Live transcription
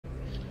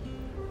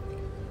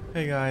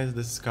Hey guys,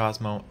 this is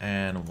Cosmo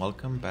and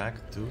welcome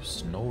back to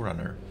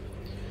SnowRunner.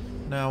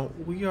 Now,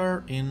 we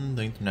are in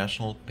the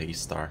International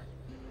Pace Star.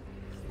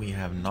 We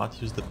have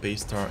not used the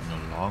Pace Star in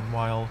a long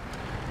while,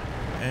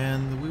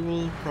 and we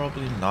will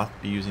probably not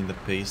be using the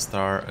Pace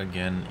Star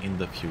again in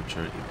the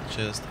future. It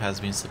just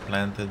has been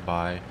supplanted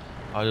by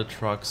other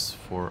trucks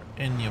for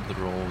any of the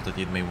roles that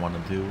it may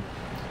want to do.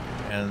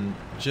 And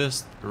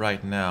just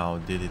right now,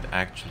 did it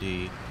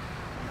actually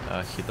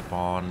hit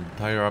upon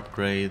tire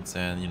upgrades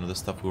and the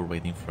stuff we were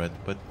waiting for it.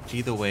 But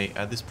either way,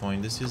 at this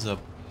point, this is an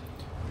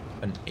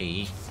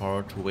A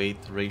power to weight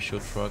ratio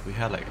truck. We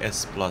had like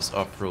S plus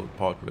off-road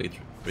power to weight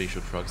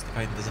ratio trucks. The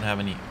fact it doesn't have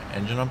any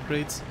engine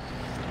upgrades,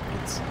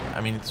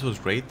 I mean, this was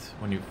great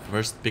when you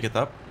first pick it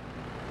up,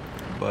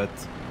 but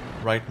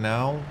right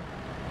now,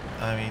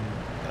 I mean,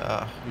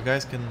 you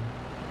guys can,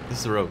 this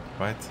is the road,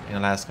 right, in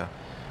Alaska,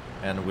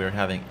 and we're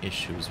having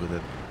issues with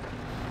it.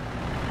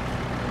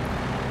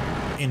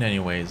 In any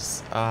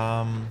ways,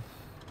 oh,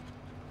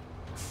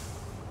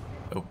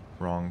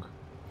 wrong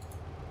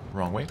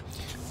way.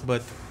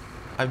 But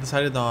I've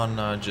decided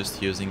on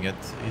just using it.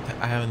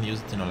 I haven't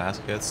used it in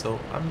Alaska yet, so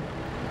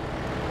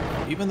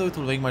even though it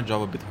will make my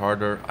job a bit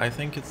harder, I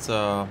think it's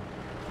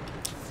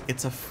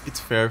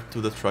fair to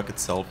the truck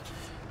itself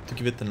to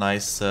give it a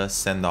nice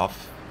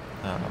send-off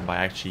by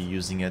actually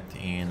using it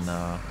in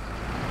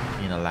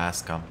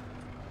Alaska.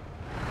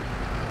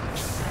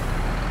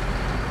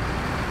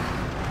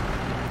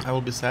 I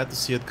will be sad to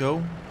see it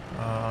go,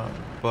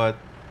 but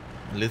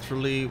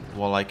literally,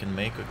 while I can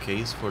make a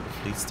case for the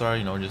Fleet Star,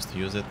 just to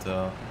use it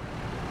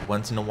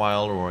once in a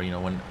while, or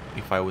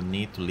if I would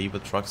need to leave a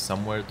truck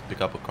somewhere to pick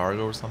up a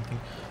cargo or something,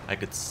 I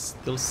could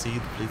still see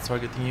the Fleet Star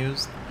getting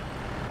used.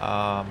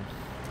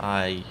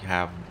 I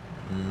have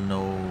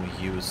no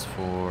use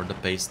for the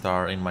Pace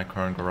Star in my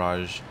current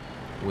garage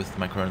with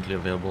my currently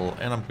available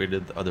and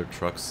upgraded other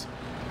trucks.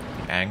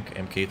 The Ank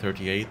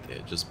MK38,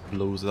 it just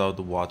blows it out of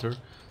the water.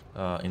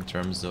 In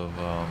terms of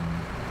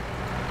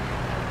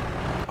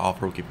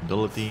off-road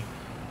capability,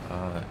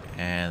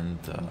 and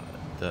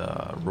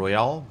the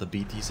Royale, the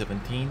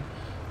BT17,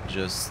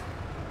 just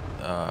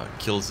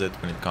kills it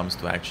when it comes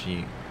to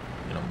actually,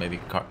 maybe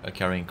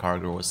carrying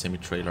cargo or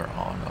semi-trailer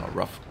on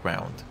rough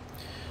ground.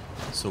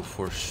 So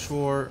for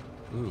sure,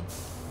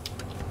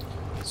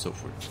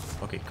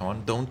 okay, come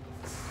on, don't,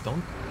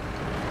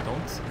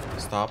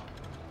 stop,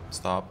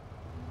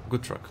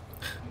 good truck.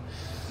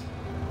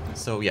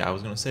 So yeah, I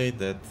was gonna say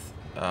that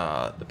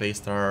the Pace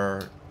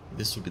Star,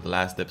 this will be the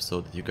last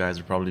episode that you guys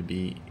will probably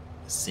be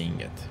seeing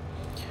it.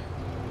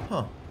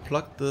 Huh,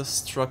 pluck the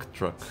stuck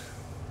truck.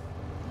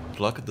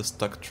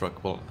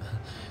 Well,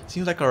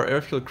 seems like our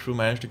airfield crew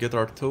managed to get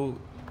our tow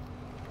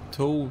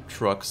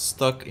truck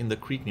stuck in the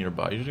creek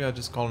nearby. Usually I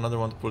just call another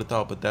one to pull it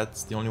out, but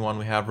that's the only one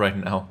we have right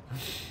now.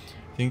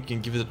 I think you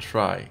can give it a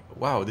try.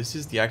 Wow, this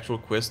is the actual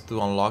quest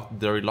to unlock the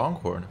Dairy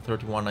Longhorn,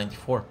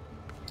 3194.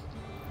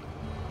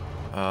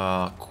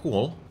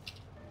 Cool.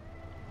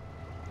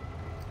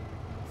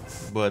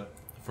 But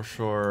for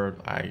sure,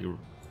 I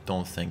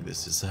don't think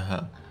this is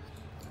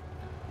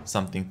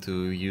something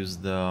to use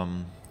the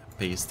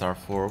Pace Star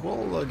for.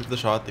 Well, I'll give it a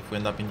shot if we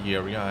end up in the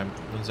area. I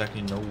don't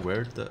exactly know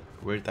where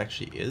it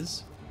actually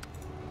is.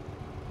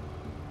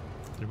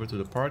 Deliver to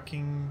the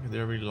parking,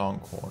 Dairy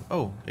Longhorn.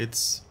 Oh,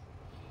 it's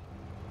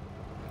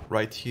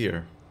right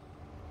here.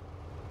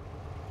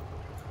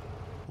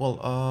 Well,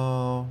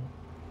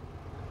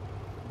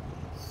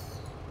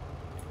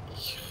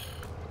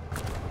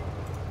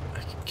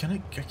 I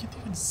can't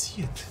even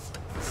see it.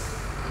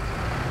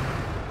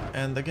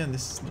 And again,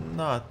 this is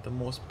not the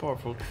most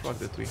powerful truck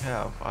that we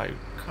have. I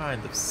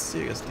kind of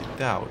seriously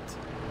doubt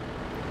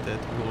that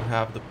we'll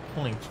have the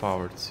pulling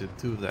power to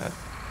do that.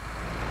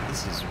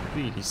 This is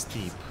really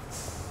steep.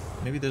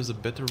 Maybe there's a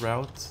better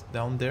route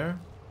down there?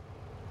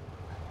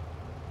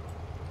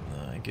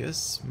 I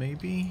guess,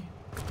 maybe?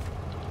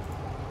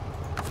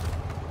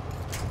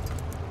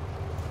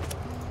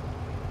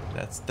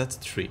 That's a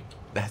tree.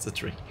 That's a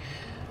tree.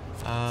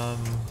 You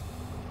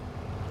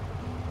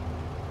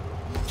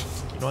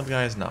know what,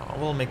 guys, now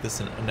we'll make this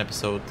an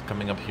episode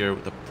coming up here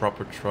with a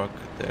proper truck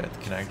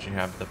that can actually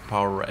have the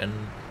power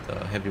and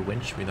the heavy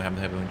winch. We don't have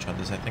the heavy winch on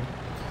this, I think,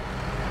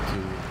 to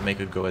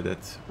make a go at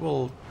it.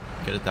 We'll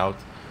get it out.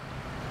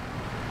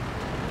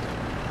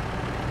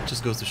 It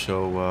just goes to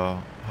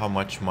show how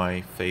much my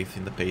faith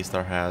in the Pace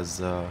Star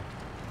has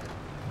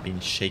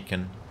been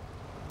shaken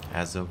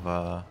as of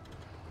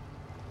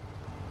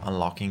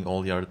unlocking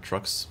all the other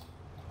trucks.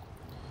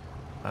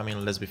 I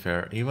mean, let's be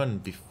fair, even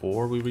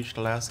before we reached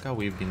Alaska,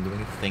 we've been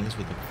doing things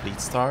with the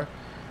Fleet Star,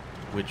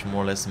 which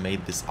more or less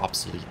made this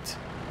obsolete.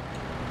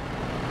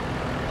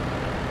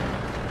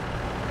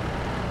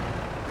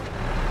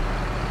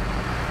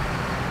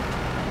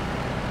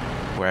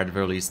 Or at the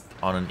very least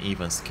on an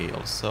even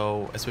scale,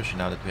 so especially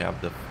now that we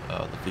have the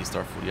Fleet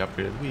Star fully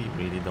upgraded, we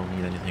really don't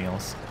need anything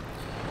else.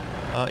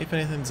 If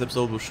anything, this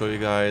episode will show you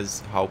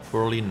guys how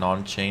poorly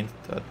non-chained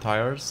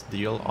tires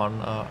deal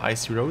on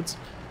icy roads.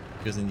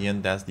 Because in the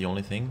end, that's the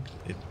only thing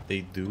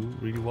they do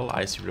really well,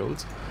 icy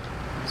roads.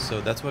 So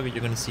that's why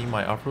you're gonna see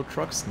my off-road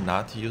trucks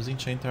not using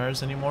chain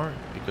tires anymore,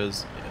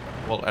 because,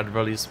 well, at the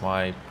very least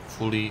my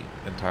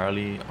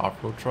entirely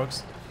off-road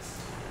trucks.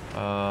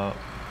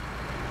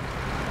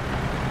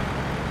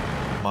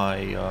 My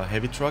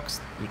heavy trucks,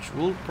 which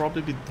will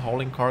probably be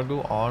hauling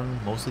cargo on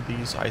most of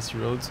these icy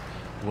roads,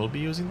 will be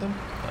using them,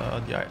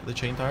 the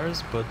chain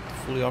tires, but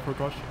fully off-road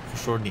trucks, for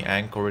sure the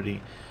Ank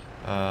already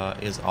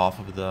is off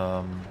of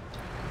the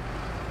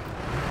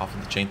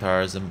chain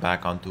tires and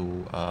back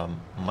onto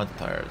mud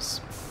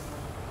tires.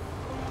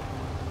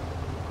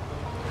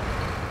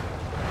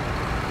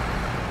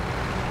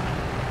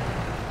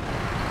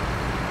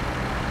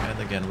 And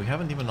again, we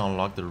haven't even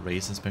unlocked the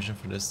race suspension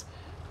for this,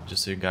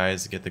 just so you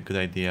guys get a good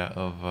idea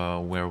of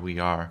where we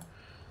are.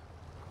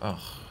 Ugh,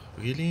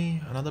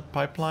 really? Another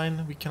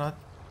pipeline we cannot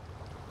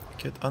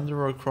get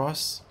under or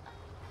across?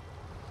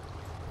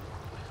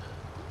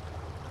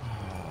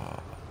 Oh,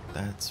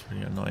 that's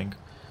really annoying.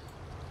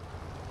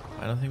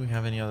 I don't think we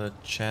have any other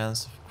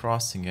chance of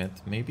crossing it.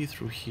 Maybe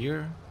through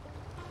here?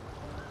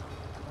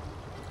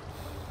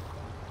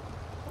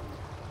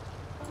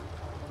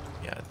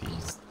 Yeah,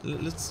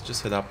 let's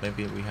just head up.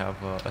 Maybe we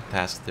have a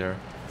task there.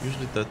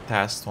 Usually the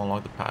tasks to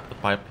unlock the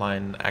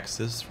pipeline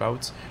access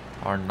routes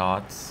are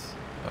not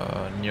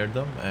near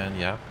them, and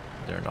yeah,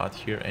 they're not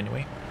here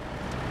anyway.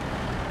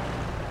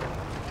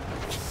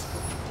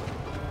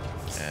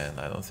 And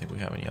I don't think we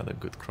have any other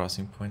good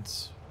crossing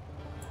points.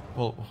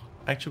 Well,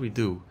 actually we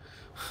do.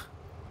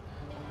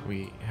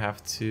 We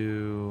have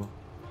to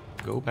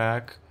go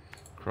back,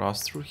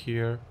 cross through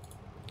here,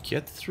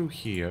 get through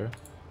here,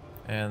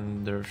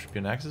 and there should be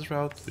an access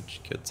route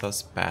which gets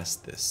us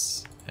past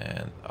this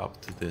and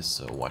up to this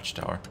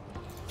watchtower.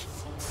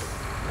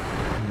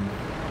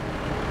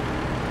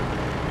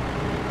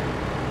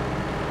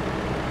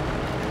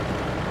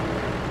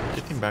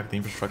 Getting back the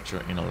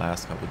infrastructure in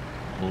Alaska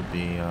will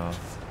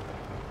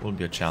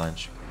be a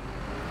challenge.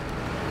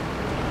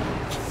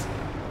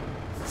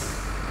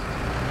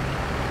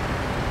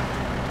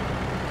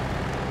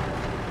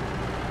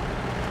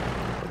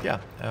 But yeah,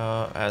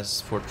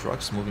 as for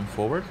trucks moving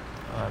forward,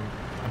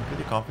 I'm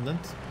pretty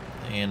confident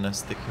in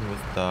sticking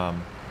with the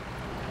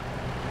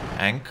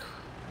Ank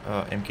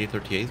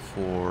MK38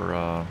 for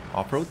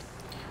off-road.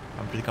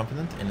 I'm pretty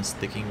confident in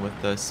sticking with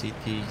the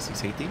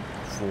CT680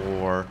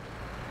 for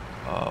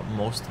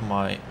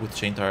with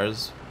chain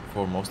tires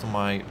for most of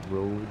my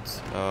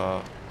roads,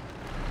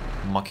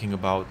 mucking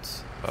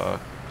about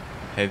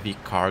heavy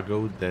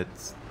cargo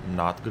that's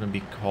not gonna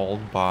be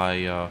hauled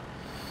by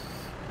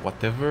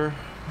whatever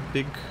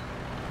big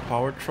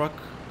power truck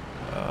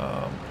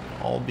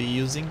I'll be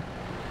using.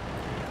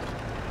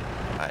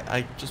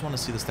 I just want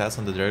to see the stats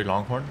on the Dairy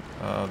Longhorn,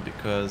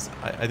 because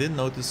I did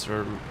notice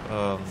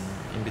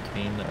in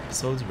between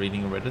episodes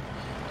reading Reddit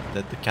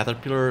that the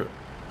Caterpillar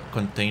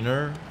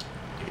container,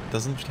 it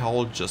doesn't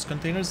haul just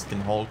containers, it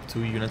can haul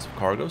 2 units of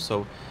cargo,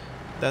 so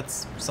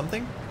that's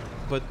something.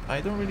 But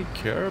I don't really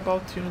care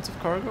about units of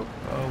cargo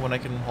when I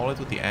can haul it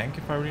with the Ank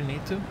if I really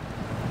need to.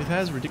 It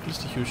has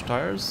ridiculously huge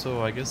tires,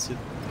 so I guess it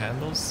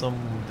handles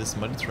this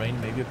muddy terrain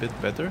maybe a bit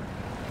better.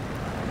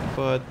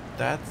 But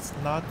that's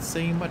not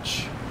saying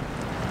much.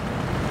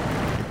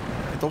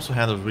 It also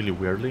handles really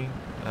weirdly,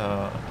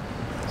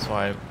 so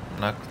I'm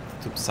not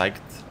too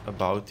psyched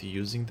about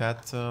using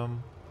that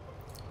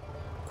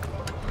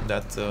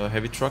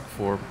heavy truck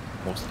for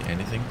mostly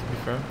anything, to be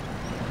fair.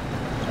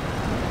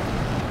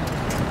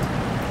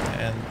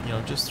 And you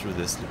know, just through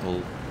this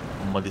little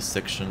muddy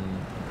section,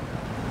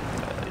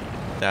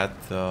 that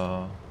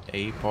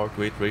A power to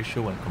weight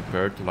ratio when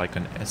compared to like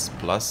an S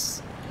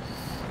plus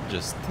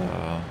just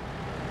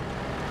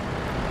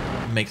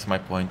makes my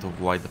point of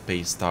why the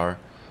Paystar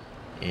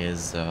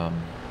is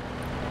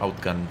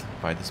outgunned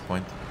by this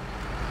point.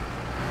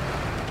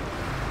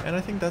 And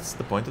I think that's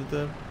the point of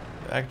the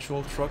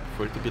actual truck,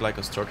 for it to be like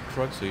a starter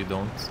truck, so you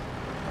don't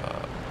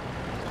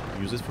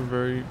use it for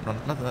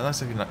not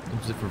necessarily not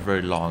use it for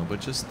very long, but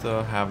just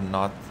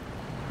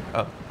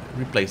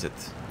replace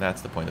it.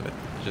 That's the point of it.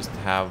 Just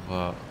have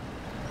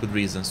good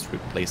reasons to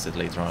replace it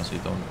later on, so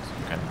you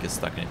kind of get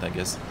stuck in it. I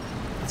guess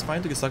it's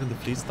fine to get stuck in the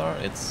Fleetstar.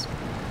 It's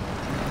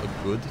a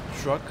good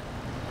truck,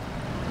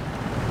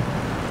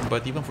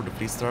 but even for the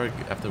Fleetstar,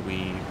 after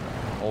we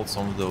hauled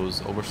some of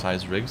those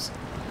oversized rigs,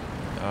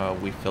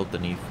 we felt the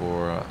need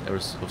for ever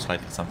so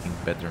slightly something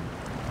better.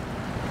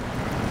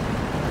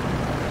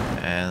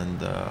 And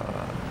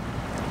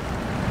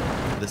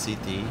the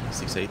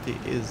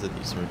CT680 is a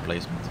decent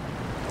replacement.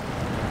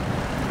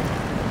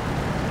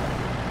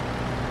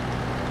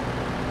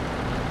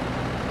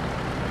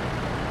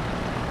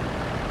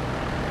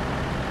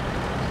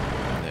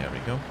 There we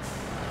go.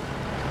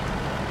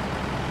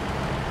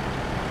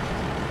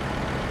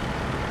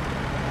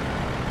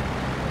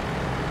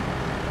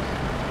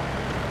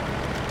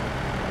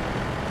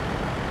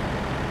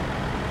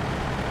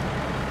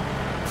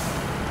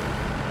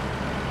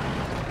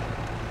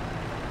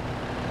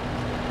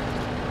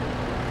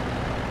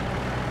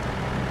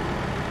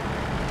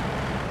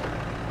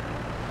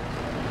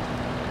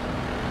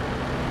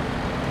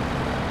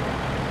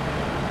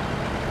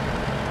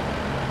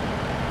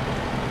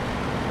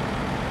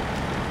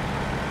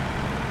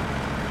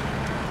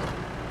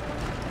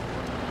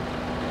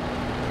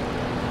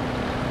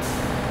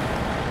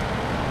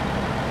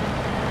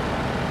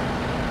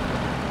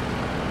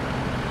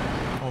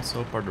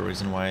 So part of the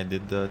reason why I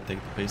did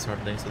take the pace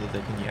hard day instead of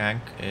taking the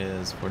Ankh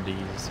is for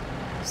these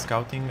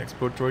scouting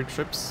exploratory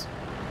trips.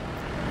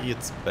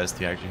 It's best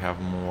to actually have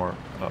more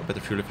better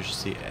fuel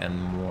efficiency and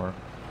more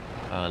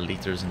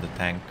liters in the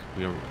tank.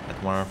 We are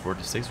at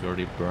 146, we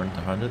already burned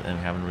 100 and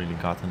we haven't really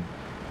gotten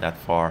that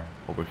far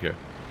over here.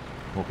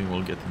 Hoping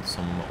we'll get into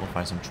some, we'll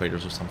find some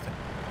traders or something.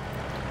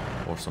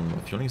 Or some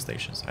fueling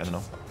stations, I don't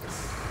know.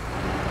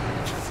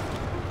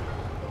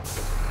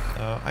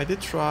 I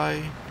did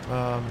try,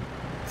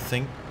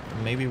 think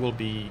maybe we'll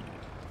be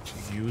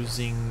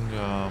using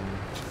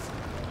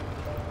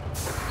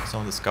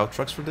some of the scout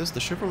trucks for this. The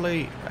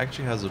Chevrolet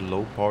actually has a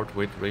low power to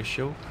weight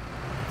ratio.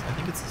 I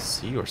think it's a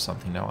C or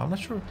something now. I'm not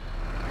sure.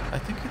 I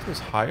think it was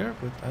higher,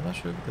 but I'm not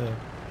sure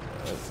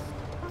if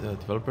the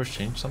developers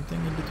changed something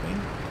in between.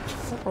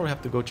 I'll probably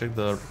have to go check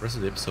the rest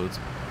of the episodes.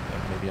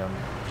 Maybe I'm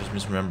just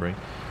misremembering.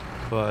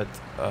 But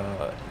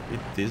it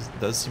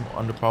does seem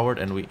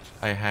underpowered, and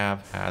I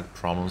have had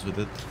problems with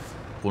it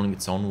pulling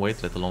its own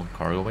weight, let alone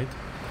cargo weight.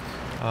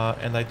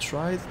 And I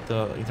tried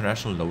the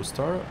International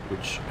Lodestar,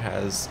 which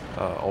has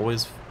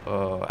always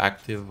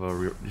active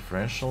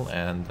differential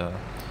and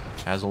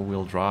has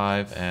all-wheel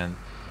drive and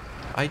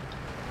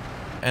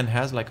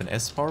has like an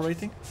S power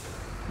rating.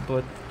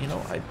 But you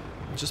know, I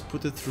just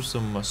put it through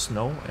some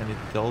snow and it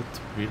dealt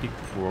really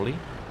poorly.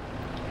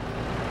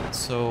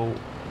 So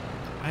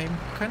I'm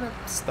kind of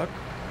stuck.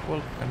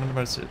 Well, I'm not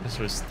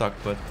necessarily stuck,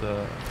 but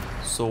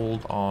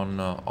sold on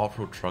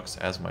off-road trucks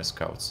as my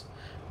scouts.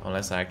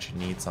 Unless I actually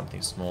need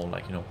something small,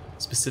 like, you know,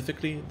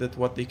 specifically that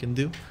what they can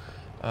do.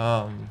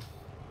 I'm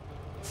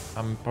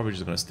probably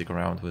just gonna stick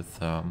around with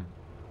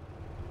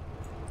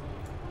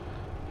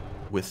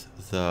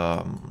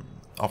the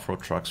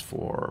off-road trucks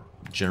for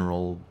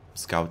general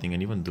scouting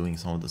and even doing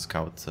some of the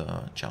scout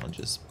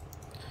challenges.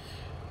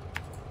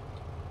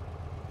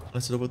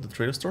 Let's head over to the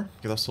trader store,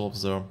 get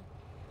ourselves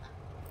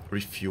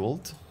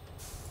refueled.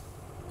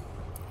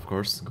 Of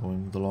course,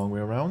 going the long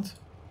way around.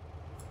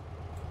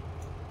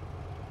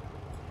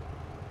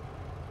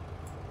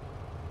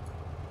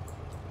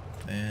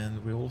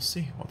 And we will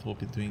see what we'll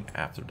be doing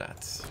after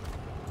that.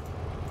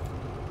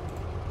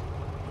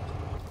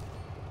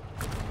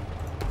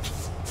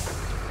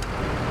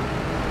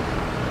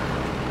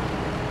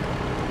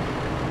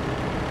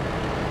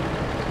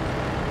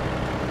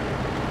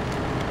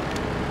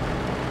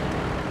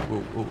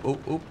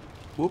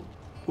 Whoop.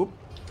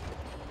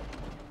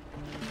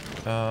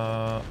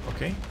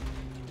 Okay.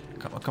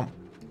 Come.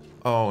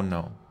 Oh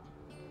no.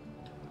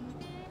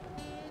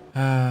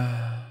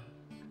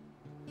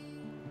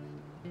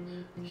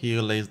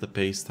 Here lays the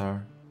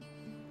Paystar.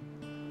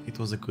 It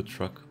was a good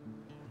truck.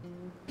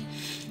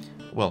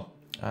 Well,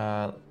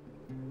 I'm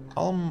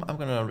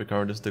gonna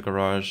recover this to the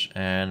garage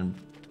and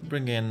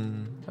bring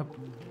in a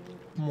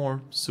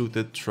more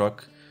suited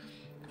truck,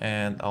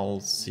 and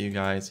I'll see you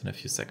guys in a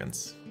few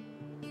seconds.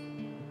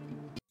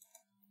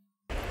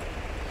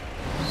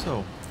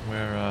 So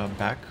we're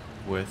back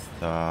with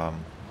our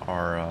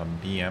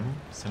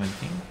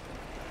BM17.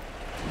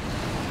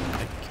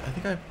 I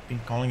think I've been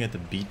calling it the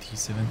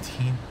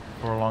BT17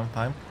 for a long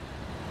time,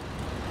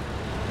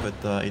 but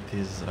it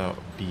is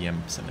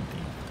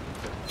BM17.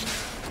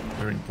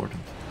 Very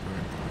important, very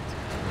important.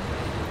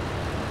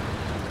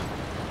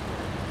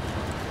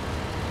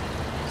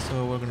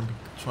 So we're going to be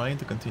trying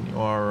to continue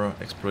our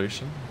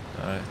exploration,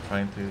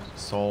 trying to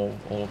solve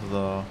all of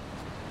the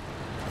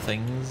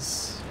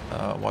things,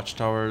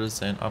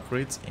 watchtowers and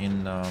upgrades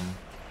in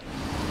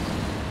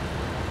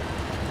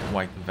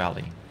White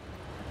Valley.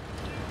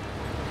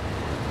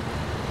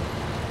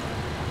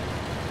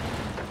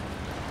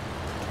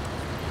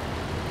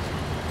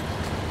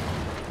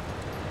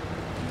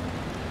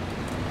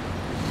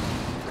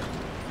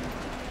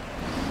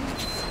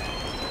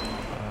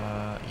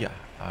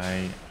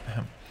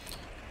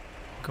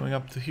 Going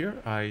up to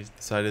here, I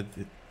decided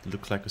it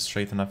looked like a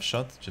straight enough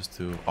shot just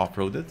to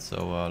off-road it,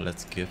 so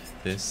let's give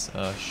this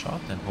a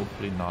shot and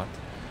hopefully not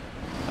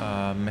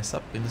mess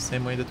up in the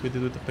same way that we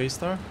did with the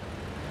Paystar.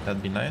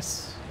 That'd be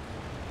nice.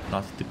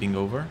 Not tipping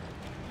over.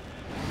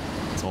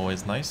 It's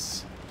always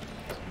nice.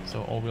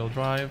 So all-wheel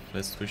drive,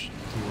 let's switch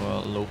to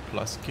low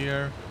plus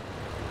gear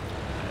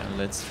and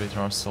let's straighten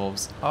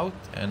ourselves out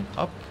and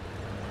up.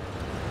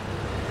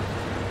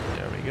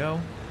 There we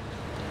go.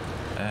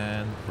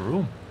 And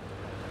boom.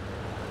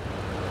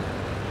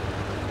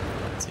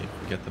 Let's see if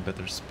we get the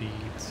better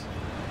speed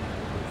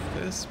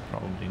with this.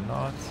 Probably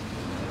not.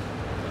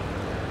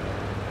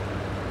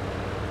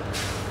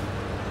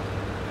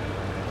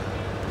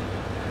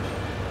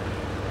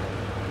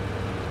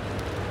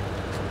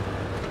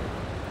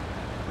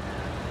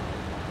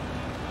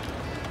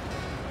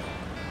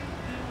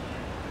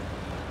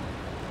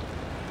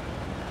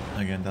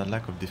 Again, that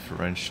lack of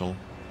differential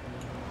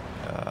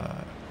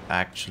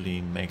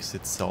actually makes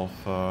itself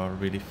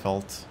really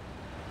felt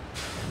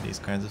in these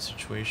kinds of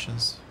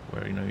situations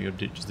where, you know, you're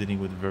just dealing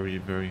with very,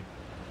 very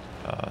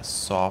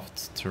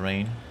soft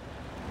terrain.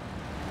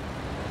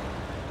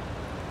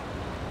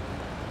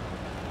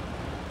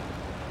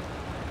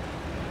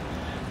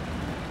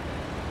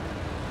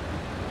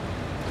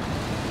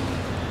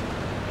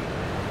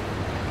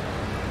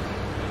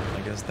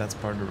 guess that's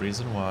part of the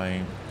reason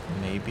why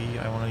maybe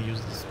I want to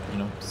use this, you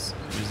know,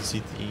 use the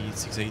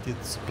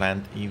CT680 to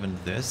plant even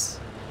this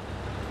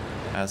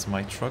as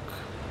my truck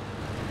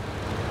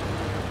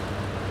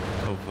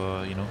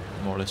of, you know,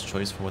 more or less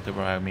choice for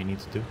whatever I may need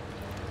to do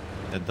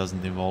that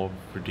doesn't involve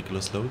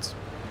ridiculous loads.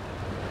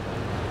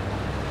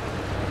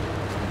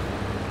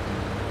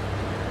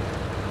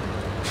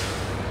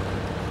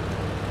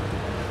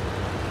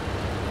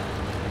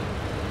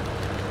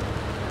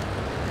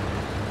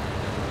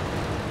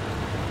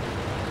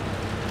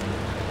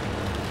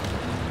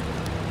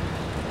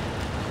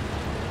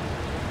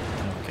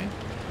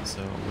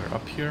 So we're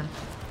up here.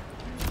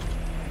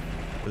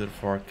 Weather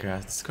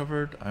forecast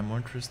discovered. I'm more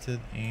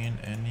interested in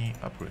any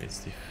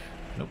upgrades.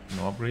 Nope,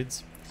 no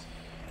upgrades.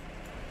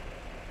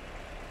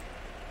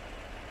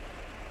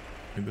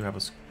 We do have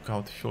a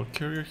scout fuel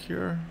carrier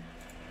here.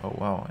 Oh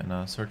wow, and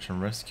a search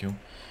and rescue.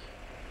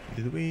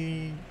 Did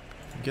we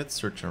get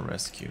search and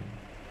rescue?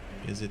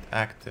 Is it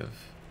active?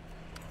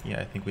 Yeah,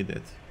 I think we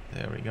did.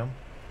 There we go.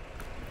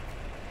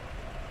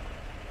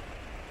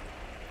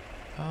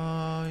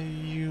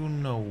 You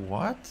know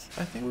what?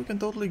 I think we can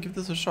totally give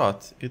this a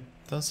shot. It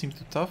doesn't seem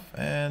too tough,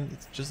 and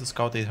it's just a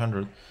Scout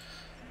 800.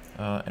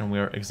 And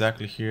we're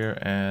exactly here,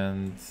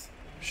 and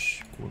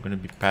we're gonna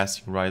be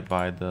passing right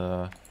by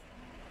the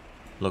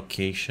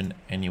location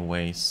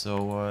anyway.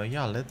 So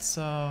yeah, let's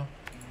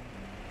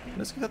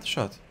give that a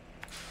shot.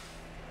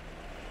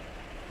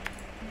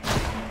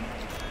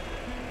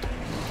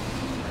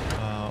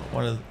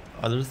 One of the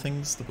other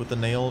things to put the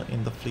nail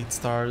in the Fleet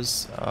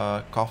Star's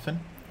coffin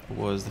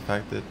was the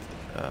fact that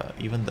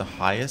even the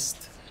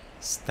highest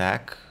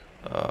stack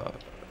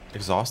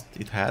exhaust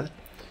it had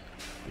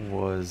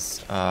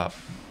was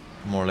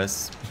more or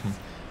less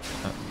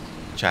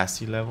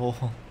chassis level.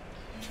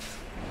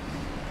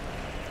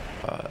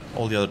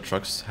 All the other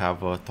trucks have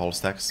tall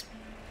stacks,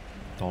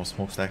 tall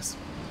smokestacks,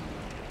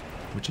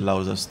 which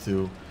allows us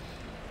to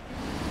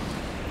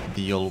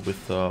deal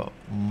with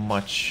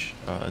much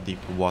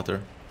deeper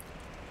water.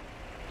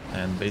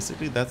 And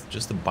basically that's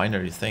just a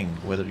binary thing,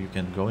 whether you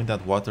can go in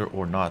that water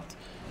or not.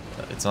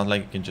 It's not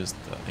like you can just,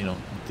 you know,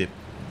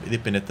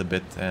 dip in it a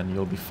bit and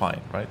you'll be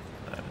fine, right?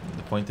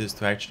 The point is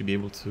to actually be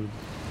able to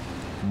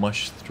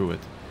mush through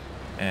it.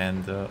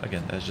 And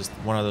again, that's just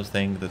one other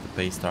thing that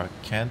the Paystar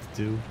can't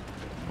do,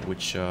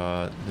 which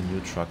the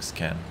new trucks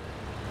can.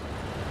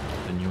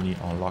 The newly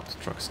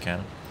unlocked trucks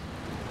can.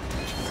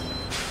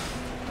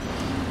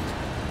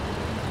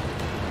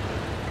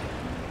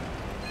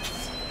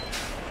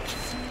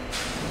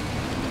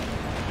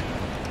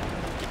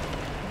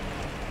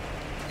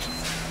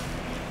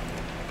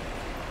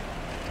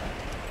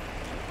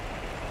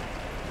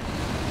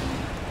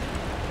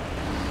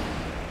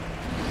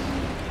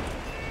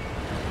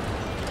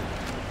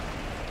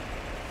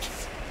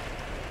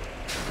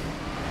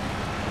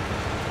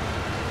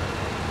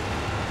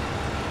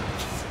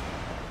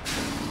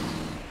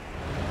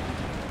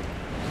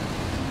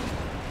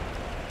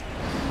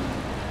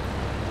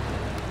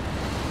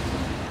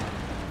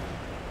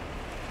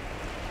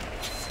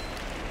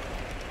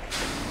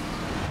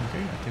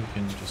 We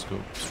can just go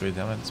straight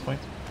down at this point.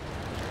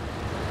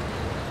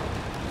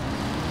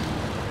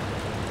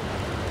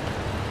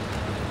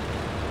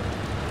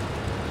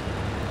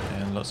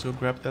 And let's go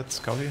grab that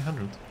Scout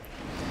 800.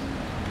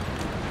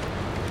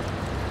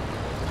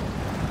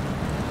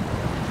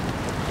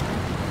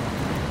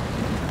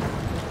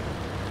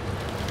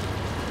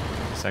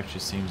 This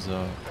actually seems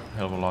a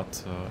hell of a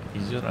lot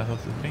easier than I thought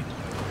it would be.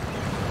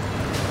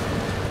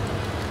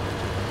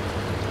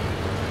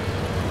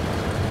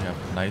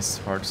 Nice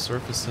hard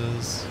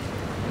surfaces.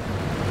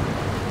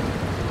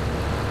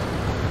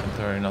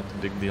 Entirely not a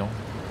big deal.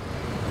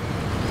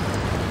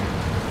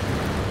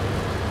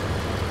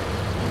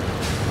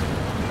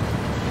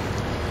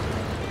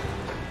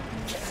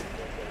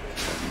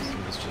 So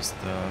let's just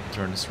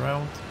turn this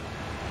around.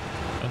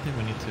 I don't think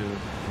we need to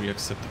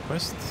re-accept the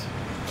quest.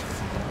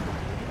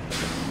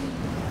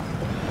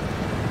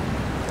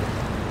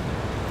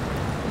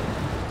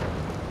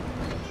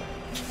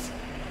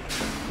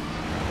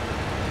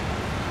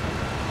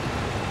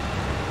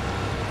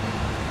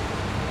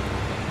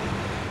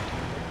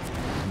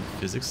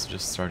 Physics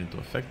just starting to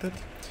affect it.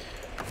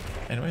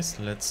 Anyways,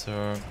 let's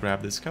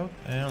grab this scout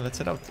and let's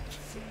head out.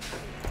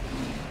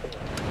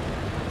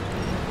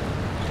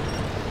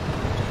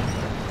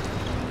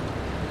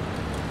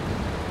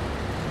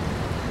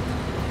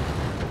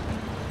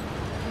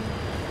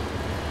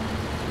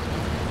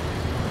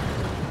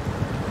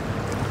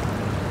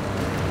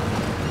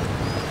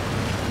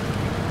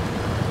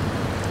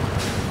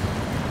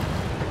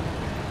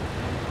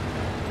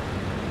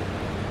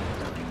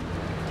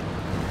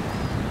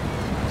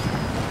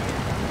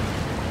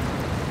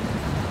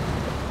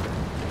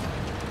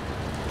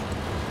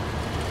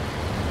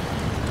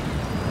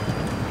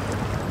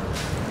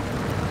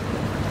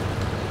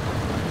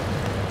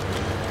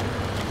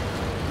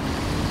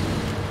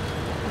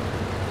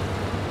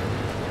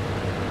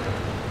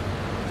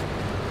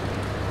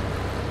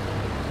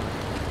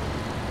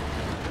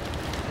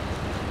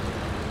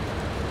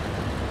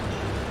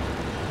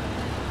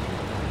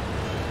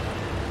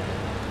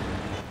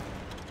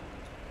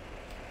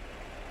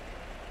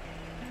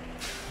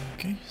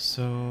 Okay,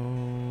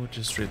 so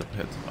just straight up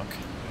ahead. Okay.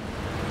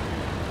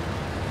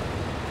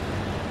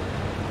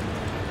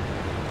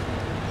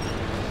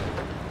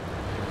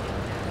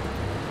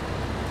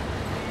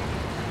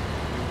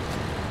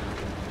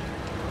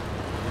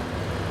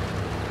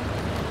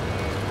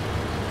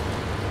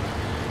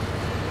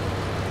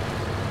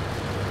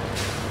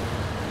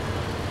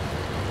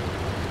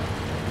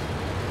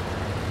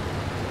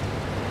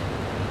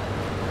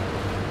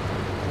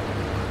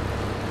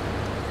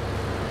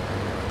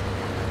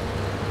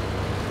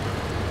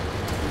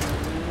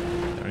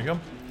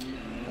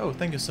 Oh,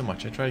 thank you so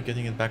much. I tried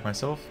getting it back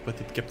myself, but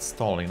it kept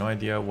stalling. No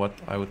idea what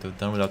I would have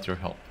done without your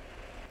help.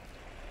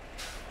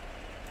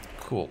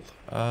 Cool.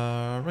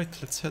 Right,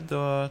 let's head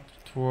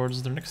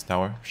towards the next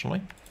tower, shall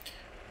we?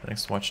 The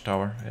next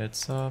watchtower.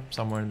 It's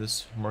somewhere in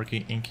this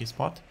murky, inky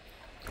spot.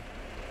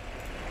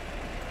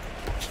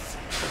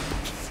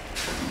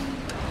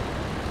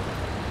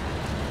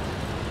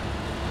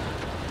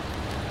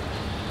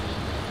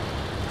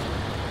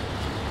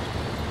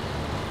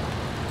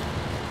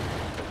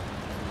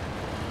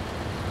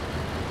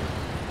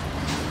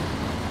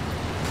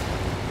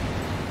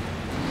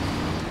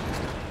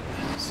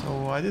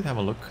 I did have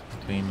a look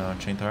between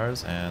chain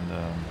tires and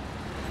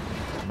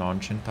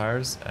non-chain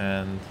tires,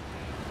 and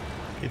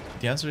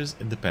the answer is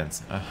it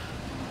depends.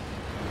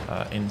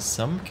 In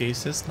some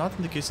cases, not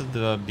in the case of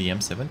the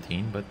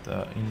BM17, but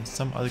in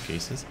some other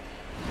cases,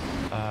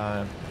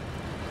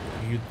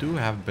 you do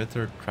have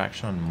better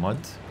traction on mud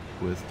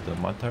with the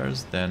mud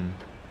tires than...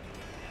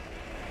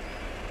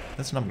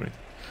 That's an upgrade.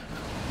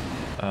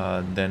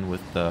 Than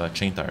with the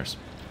chain tires.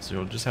 So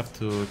you'll just have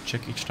to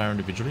check each tire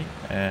individually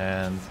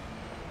and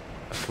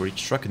for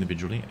each truck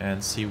individually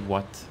and see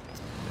what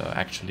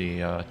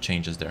actually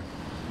changes there,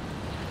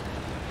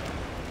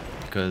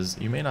 because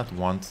you may not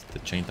want the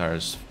chain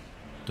tires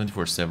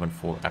 24/7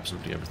 for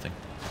absolutely everything.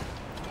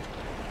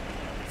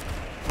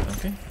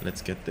 Okay,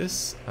 let's get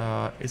this.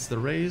 It's the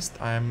raised.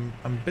 I'm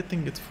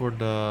betting it's for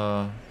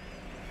the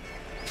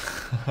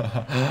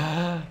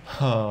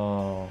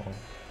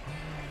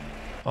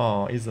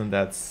oh, isn't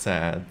that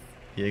sad?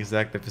 The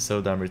exact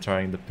episode I'm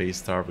retiring the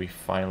Paystar, we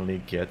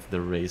finally get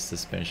the raised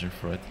suspension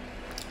for it.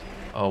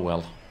 Oh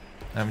well,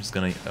 I'm just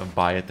gonna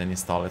buy it and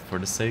install it for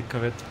the sake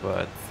of it,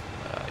 but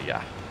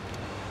yeah.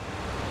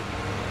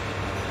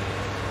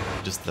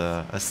 Just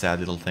a sad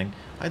little thing.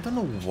 I don't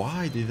know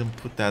why they didn't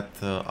put that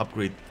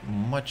upgrade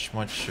much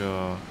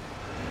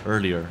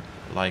earlier,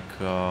 like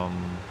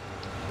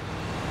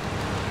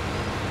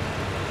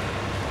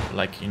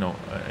you know,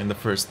 in the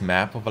first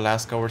map of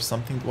Alaska or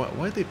something.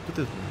 Why they put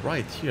it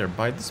right here?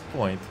 By this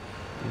point,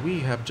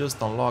 we have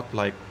just unlocked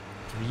like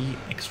 3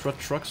 extra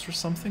trucks or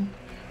something.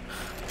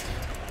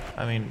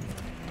 I mean,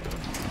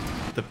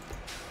 the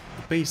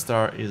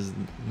Paystar is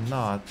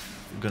not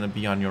gonna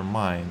be on your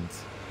mind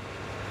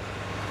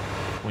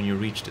when you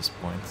reach this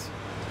point.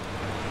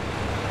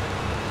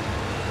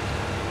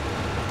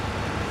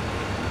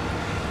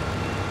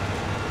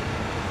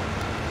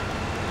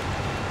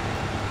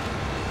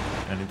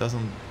 And it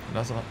doesn't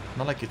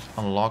not like it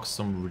unlocks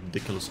some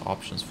ridiculous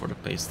options for the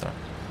Paystar.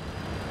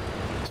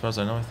 As far as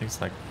I know, I think it's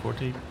like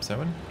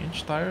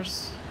 47-inch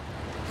tires,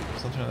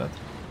 something like that.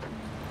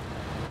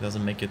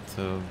 Doesn't make it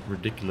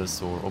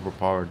ridiculous or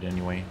overpowered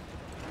anyway.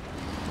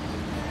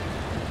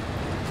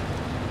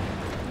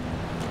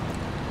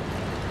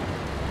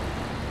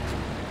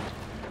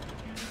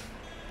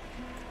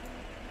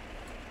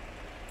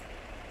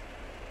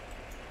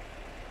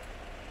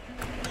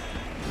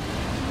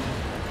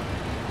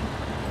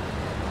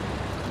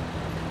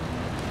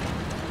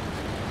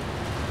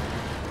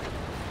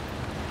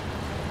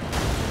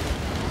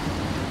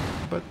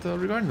 But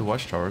regarding the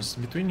watchtowers,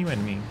 between you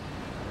and me,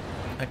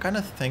 I kind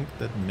of think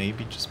that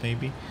maybe, just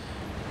maybe,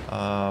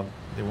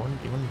 they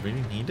weren't even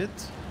really needed.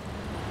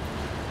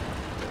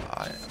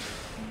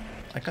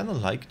 I kind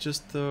of like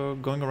just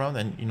going around,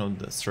 and you know,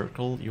 the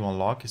circle you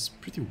unlock is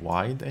pretty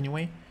wide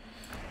anyway,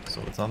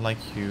 so it's not like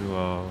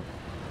you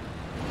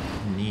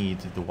need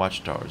the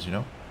watchtowers, you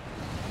know.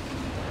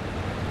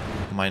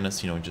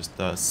 Minus, you know, just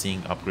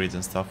seeing upgrades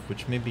and stuff,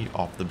 which may be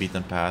off the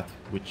beaten path,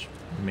 which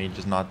you may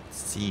just not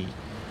see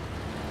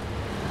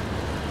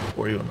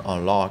or even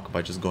unlock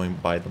by just going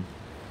by them.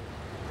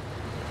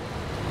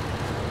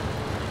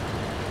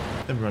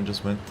 Everyone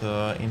just went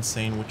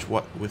insane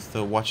with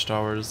the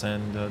watchtowers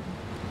and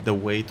the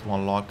way to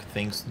unlock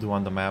things to do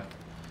on the map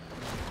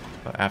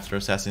after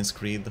Assassin's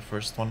Creed, the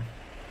first one.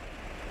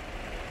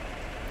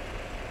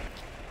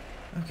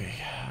 Okay,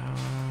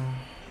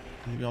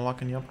 did we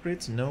unlock any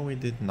upgrades? No, we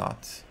did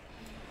not.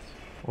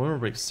 Oil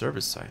rig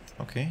service site.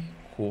 Okay,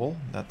 cool.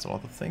 That's a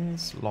lot of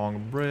things.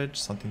 Long bridge,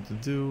 something to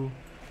do.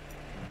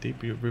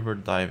 Deep river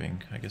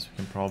diving. I guess we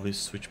can probably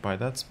switch by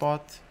that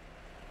spot.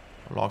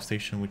 Log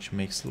station, which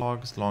makes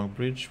logs. Long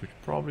bridge, which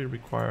probably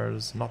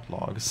requires not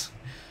logs.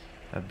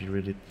 That'd be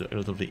really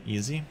relatively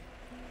easy.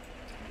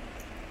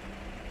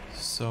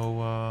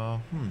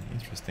 So,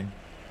 interesting.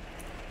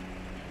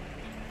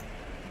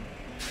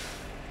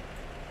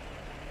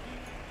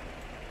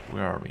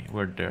 Where are we?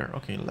 We're there.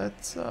 Okay,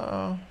 let's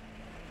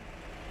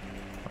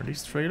Are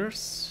these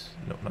trailers?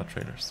 No, not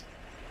trailers.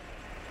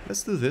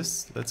 Let's do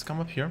this. Let's come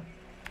up here.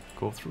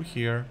 Go through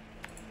here.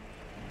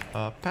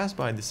 Pass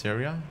by this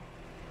area.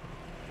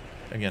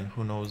 Again,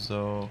 who knows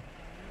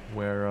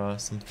where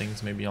some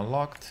things may be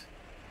unlocked.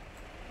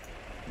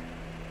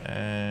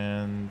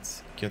 And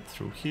get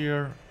through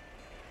here.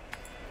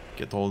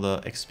 Get all the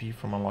XP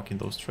from unlocking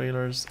those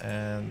trailers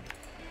and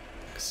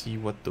see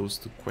what those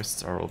two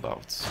quests are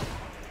about.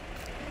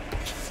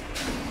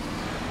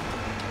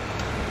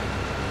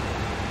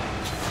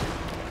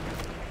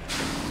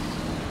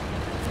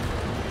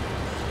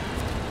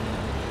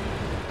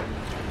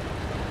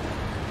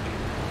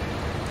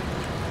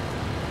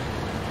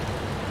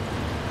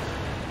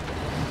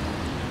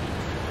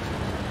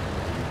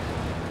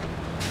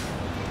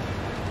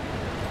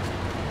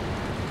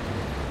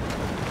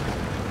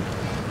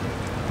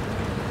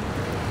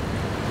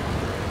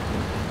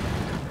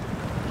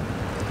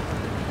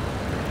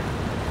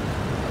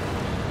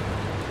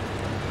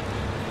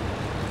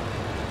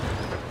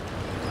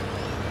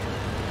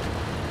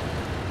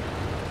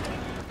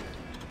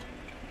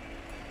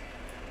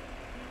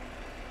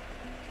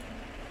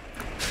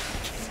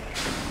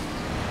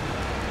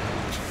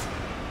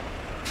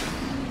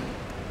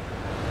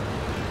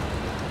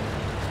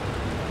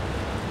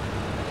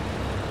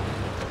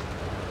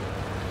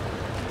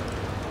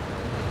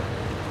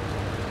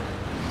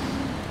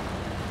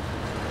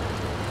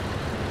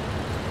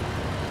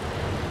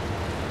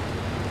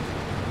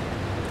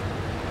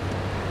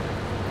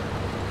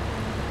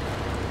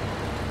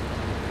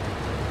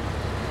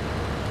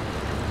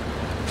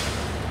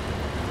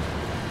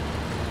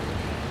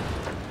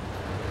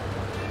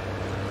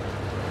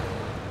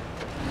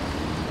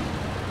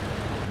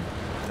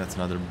 That's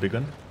another big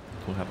one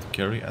we'll have to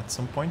carry at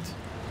some point.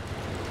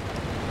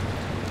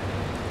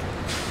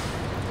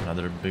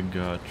 Another big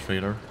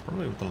trailer,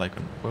 probably with like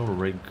an oil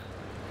rig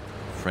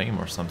frame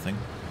or something,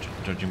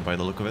 judging by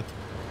the look of it.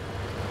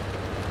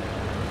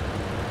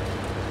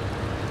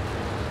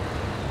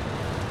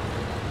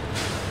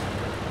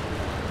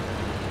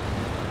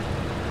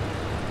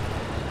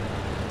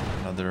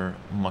 Another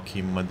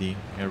mucky, muddy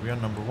area,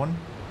 number one.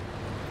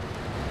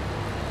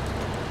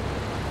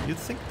 You'd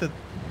think that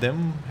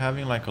them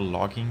having like a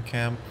logging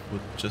camp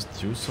would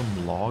just use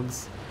some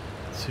logs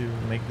to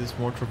make this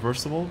more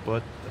traversable,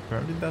 but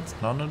apparently that's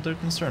none of their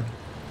concern.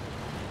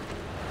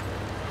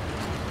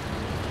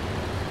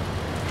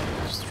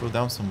 Just throw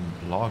down some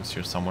logs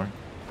here somewhere.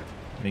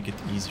 Make it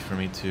easy for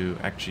me to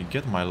actually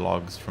get my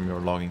logs from your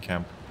logging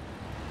camp.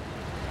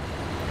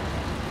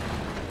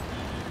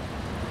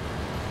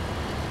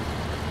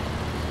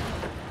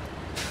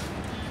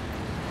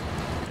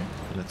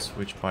 Let's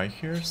switch by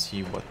here,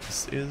 see what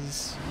this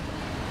is.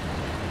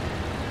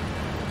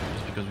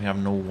 Just because we have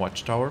no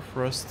watchtower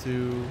for us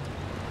to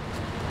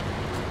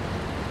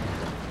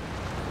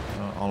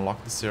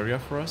unlock this area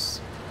for us.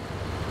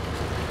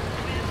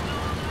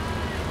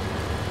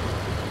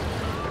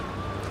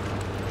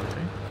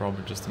 Okay,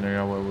 probably just an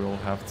area where we'll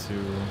have to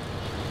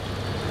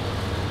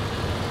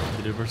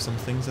deliver some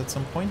things at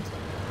some point.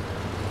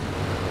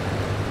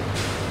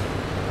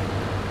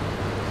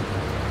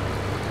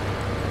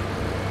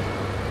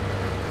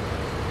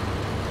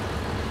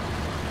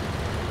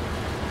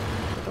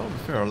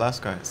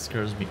 Alaska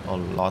scares me a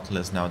lot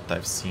less now that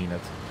I've seen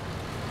it.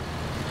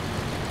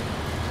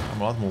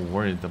 I'm a lot more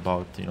worried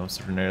about, you know,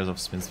 certain areas of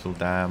Spinsville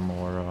Dam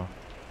or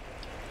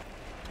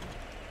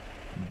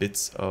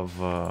bits of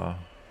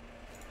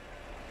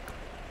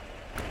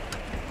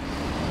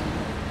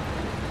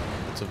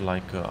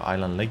like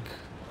Island Lake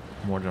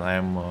more than I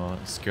am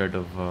scared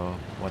of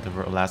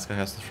whatever Alaska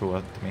has to throw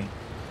at me.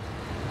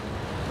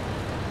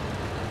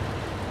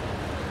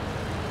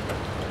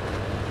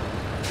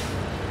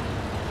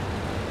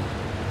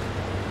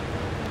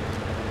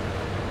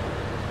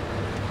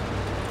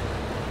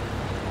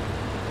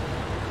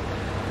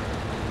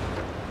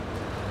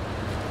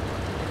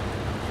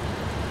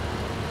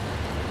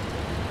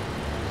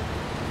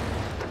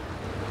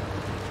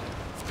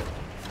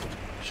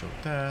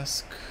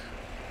 Task.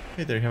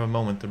 Hey there, you have a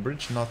moment. A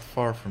bridge not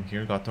far from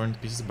here got torn to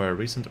pieces by a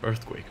recent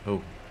earthquake.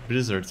 Oh,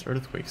 blizzards,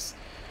 earthquakes.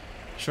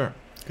 Sure.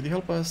 Could you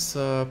help us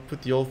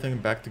put the old thing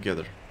back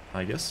together?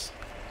 I guess.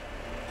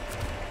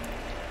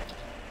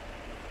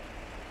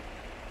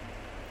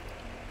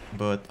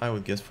 But I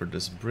would guess for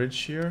this bridge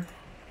here,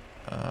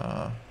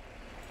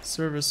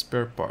 service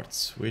spare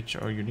parts, which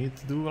are you need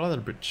to do another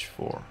bridge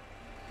for.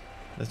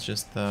 Let's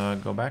just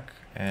go back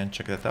and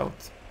check that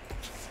out.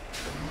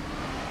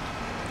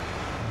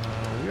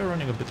 We are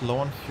running a bit low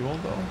on fuel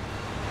though,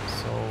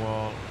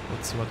 so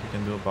let's see what we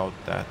can do about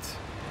that.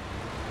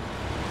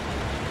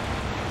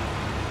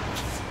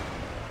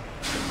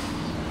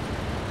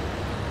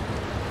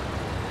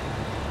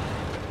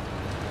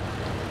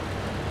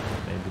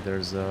 Maybe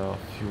there's a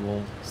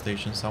fuel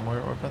station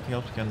somewhere, or if nothing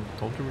else we can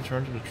totally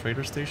return to the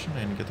trader station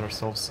and get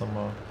ourselves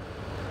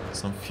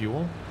some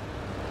fuel.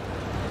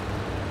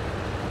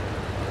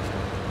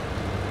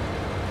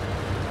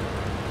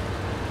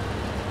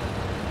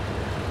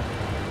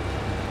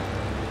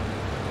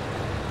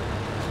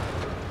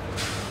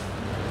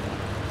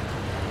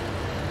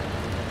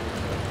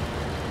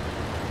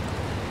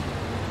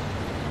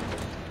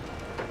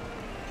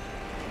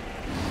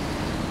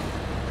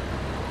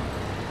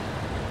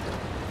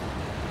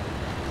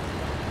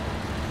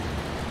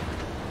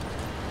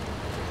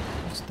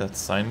 that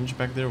signage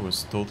back there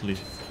was totally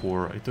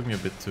poor. It took me a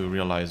bit to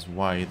realize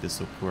why it is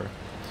so poor.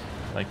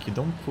 Like, you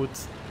don't put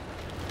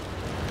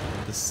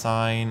the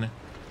sign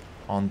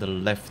on the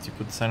left, you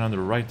put the sign on the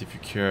right if you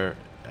care,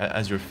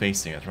 as you're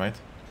facing it, right?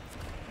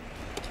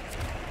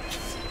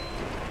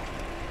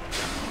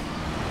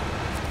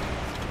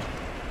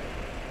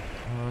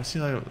 See,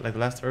 like the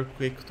last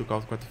earthquake took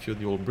out quite a few of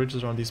the old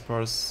bridges around these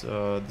parts.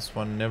 This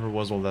one never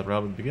was all that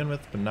reliable to begin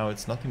with, but now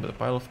it's nothing but a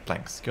pile of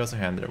planks. Give us a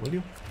hand there, will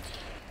you?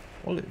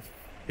 Well,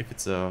 if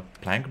it's a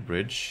plank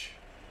bridge...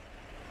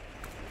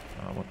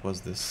 what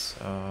was this?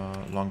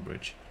 Long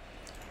bridge.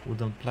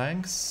 Wooden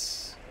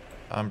planks.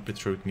 I'm pretty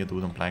sure we can get the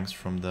wooden planks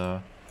from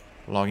the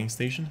logging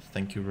station.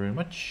 Thank you very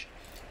much.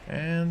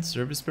 And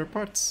service spare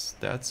parts.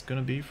 That's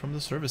gonna be from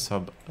the service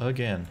hub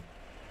again.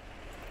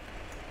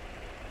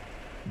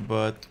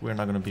 But we're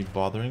not gonna be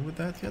bothering with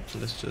that yet.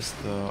 Let's just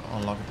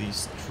unlock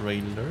these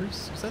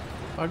trailers.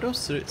 Are those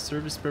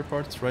service spare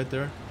parts right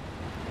there?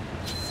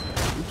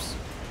 Oops.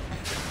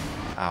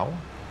 Ow.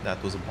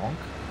 That was a bonk.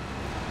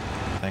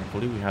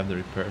 Thankfully we have the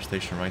repair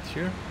station right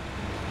here.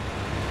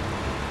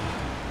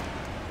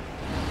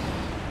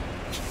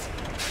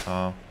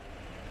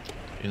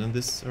 Isn't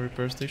this a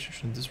repair station?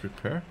 Shouldn't this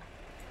repair?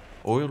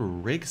 Oil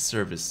rig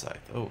service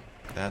site. Oh,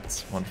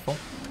 that's wonderful.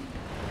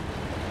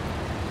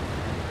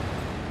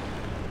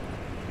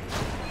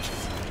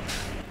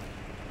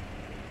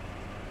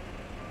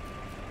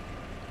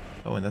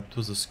 Oh, and that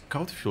was a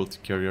scout fuel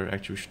carrier.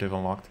 Actually, we should have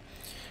unlocked.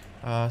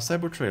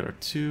 Cyber trailer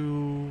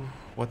to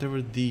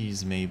whatever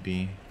these may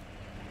be.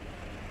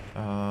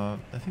 I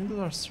think those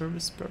are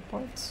service spare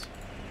parts.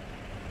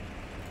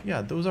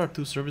 Yeah, those are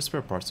 2 service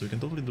spare parts, so we can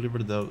totally deliver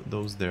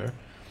those there.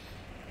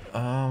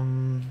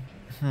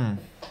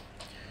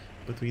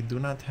 But we do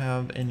not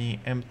have any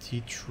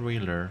empty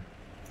trailer.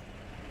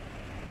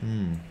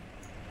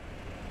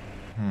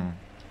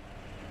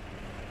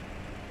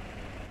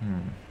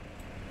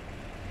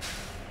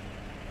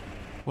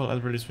 Well,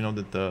 at least we know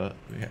that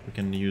we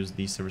can use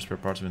these service spare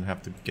parts. We don't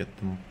have to get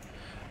them.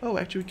 Oh,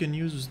 actually, we can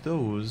use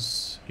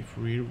those if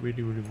we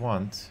really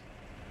want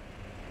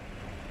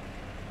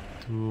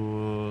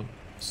to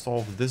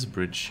solve this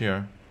bridge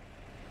here.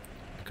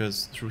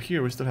 Because through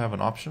here we still have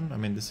an option. I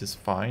mean, this is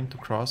fine to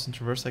cross and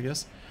traverse, I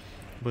guess.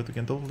 But we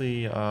can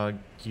totally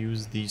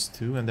use these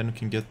 2, and then we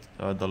can get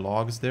the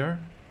logs there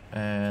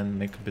and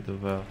make a bit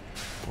of a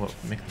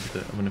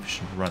an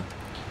efficient run.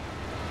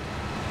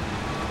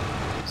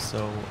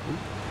 So,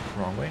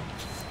 wrong way.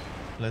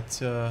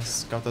 Let's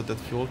scout out that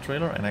fuel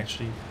trailer and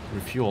actually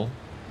refuel.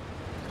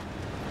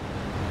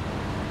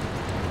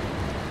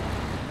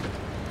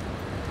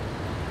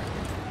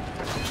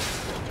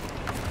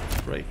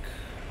 Brake,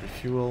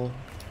 refuel,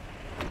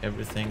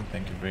 everything.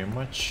 Thank you very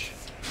much.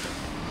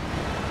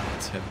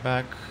 Let's head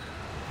back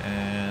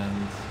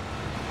and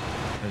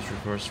let's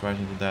reverse right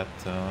into that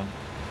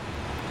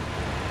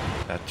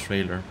that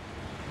trailer.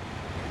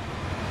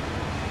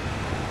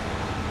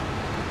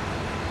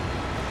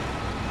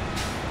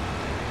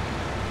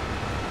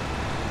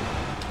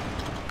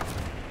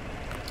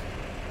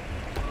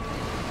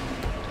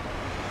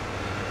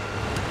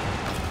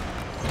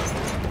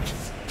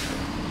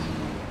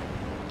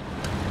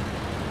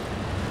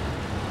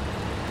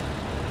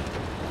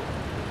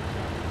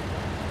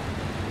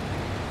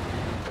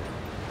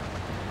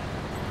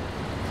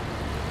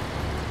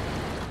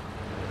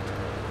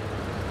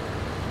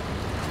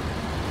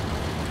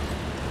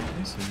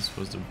 So this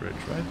was the bridge,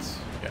 right?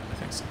 Yeah, I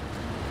think so.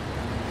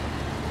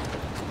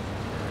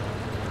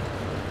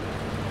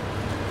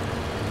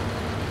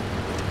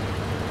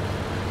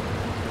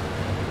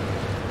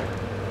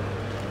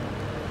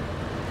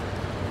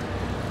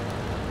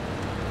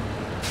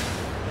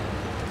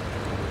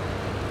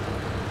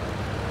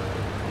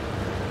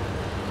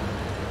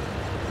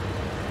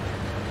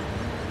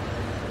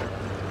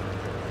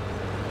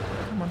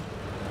 Come on,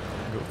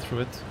 go through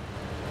it.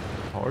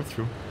 Power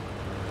through.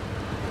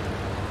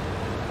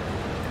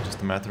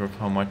 A matter of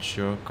how much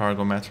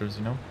cargo matters,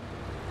 you know.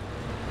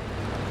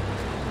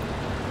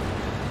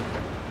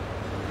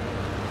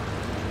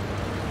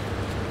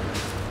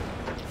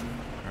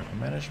 Cargo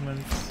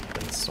management.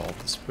 Let's solve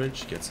this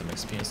bridge, get some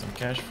XP and some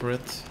cash for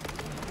it.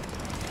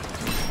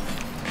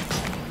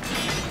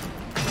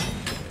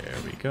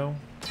 There we go.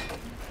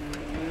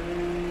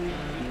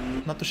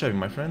 Not too shabby,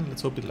 my friend.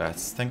 Let's hope it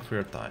lasts. Thanks for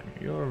your time.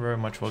 You're very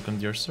much welcome,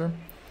 dear sir.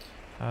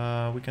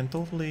 We can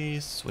totally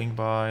swing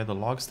by the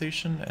log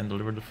station and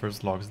deliver the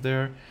first logs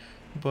there,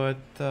 but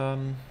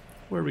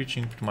we're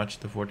reaching pretty much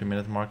the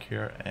 40-minute mark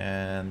here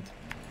and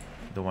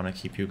don't want to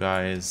keep you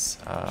guys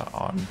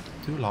on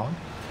too long.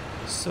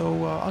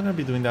 So I'm gonna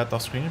be doing that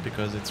off screen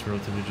because it's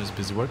relatively just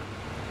busy work.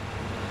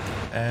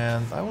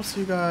 And I will see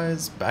you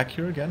guys back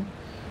here again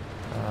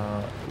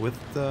with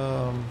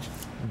the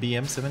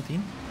BM17,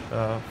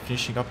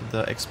 finishing up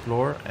the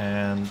explore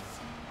and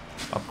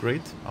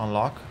upgrade,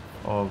 unlock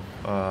of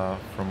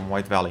from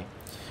White Valley.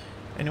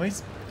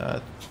 Anyways,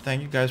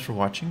 thank you guys for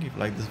watching. If you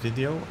like this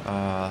video,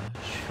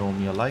 show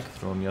me a like,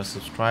 throw me a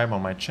subscribe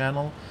on my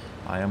channel.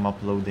 I am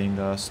uploading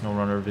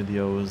SnowRunner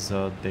videos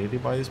daily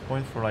by this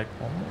point for like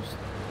almost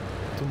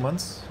 2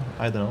 months.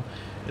 I don't know.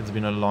 It's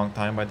been a long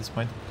time by this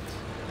point.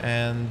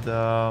 And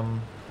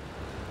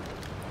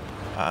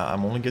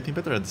I'm only getting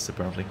better at this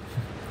apparently.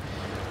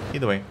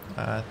 Either way,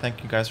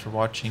 thank you guys for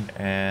watching,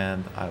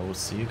 and I will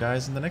see you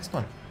guys in the next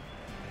one.